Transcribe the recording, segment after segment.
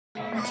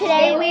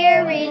Today we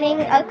are reading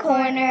A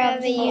Corner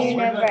of the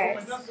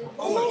Universe.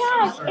 Oh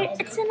my gosh,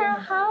 it's an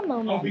aha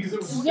moment.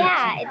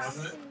 Yeah,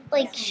 it's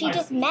like she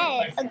just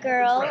met a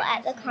girl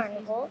at the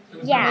carnival.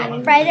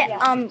 Yeah, Fred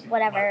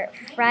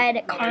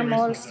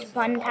Carmel's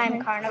Fun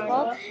Time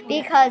Carnival,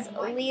 because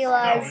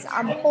Leela's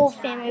whole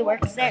family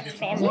works there. It's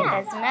family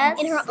business.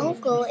 And her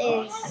uncle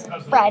is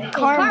Fred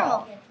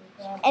Carmel.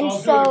 And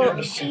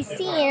so she's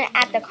seen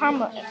at the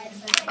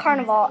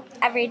carnival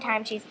every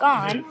time she's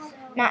gone,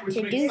 not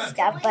to do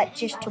stuff, but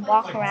just to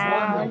walk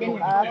around and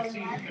look.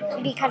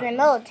 Because in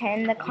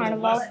Middleton, the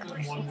carnival,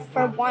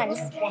 for once,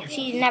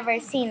 she'd never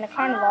seen the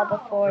carnival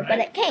before, but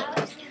it came.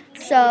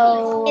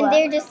 So and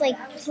they're just like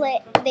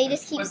they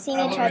just keep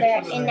seeing each other,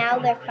 and now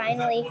they're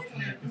finally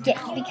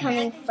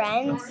becoming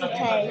friends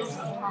because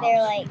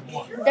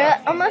they're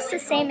almost the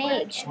same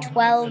age,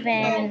 12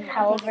 and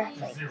however.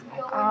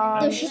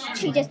 No,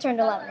 she just turned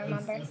 11.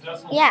 Remember?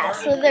 Yeah,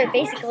 so they're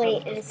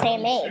basically the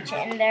same age,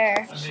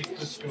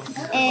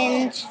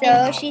 and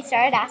so she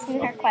started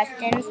asking her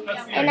questions,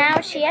 and now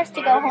she has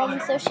to go home,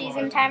 so she's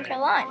in time for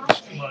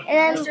lunch.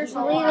 And then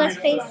Leela's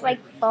face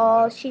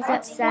falls. She's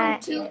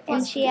upset,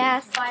 and she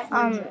asks,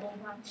 and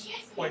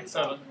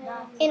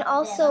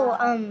also,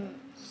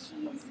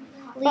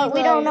 but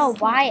we don't know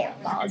why it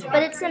falls.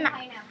 But it's an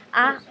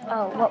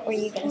what were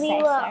you gonna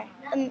say, sir?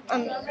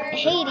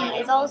 Haiti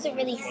is also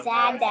really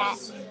sad that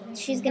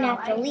she's gonna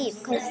have to leave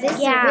because this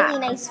is a really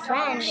nice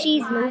friend.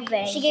 She's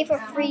moving. She gave her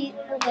free.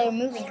 They're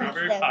moving because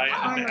the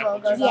carnival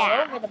goes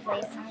all over the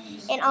place,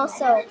 and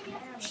also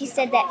she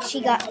said that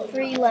she got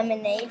free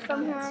lemonade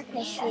from her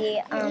because she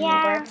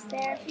works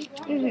there.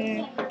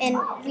 And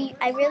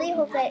I really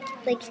hope that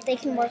they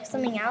can work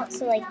something out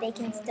so they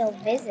can still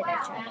visit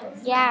each other.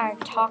 Yeah,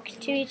 talk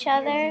to each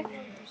other.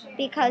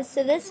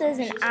 So this is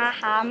an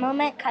aha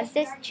moment, because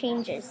this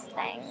changes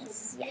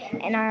things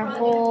in our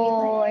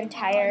whole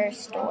entire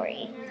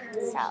story.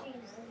 So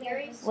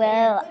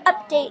we'll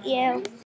update you.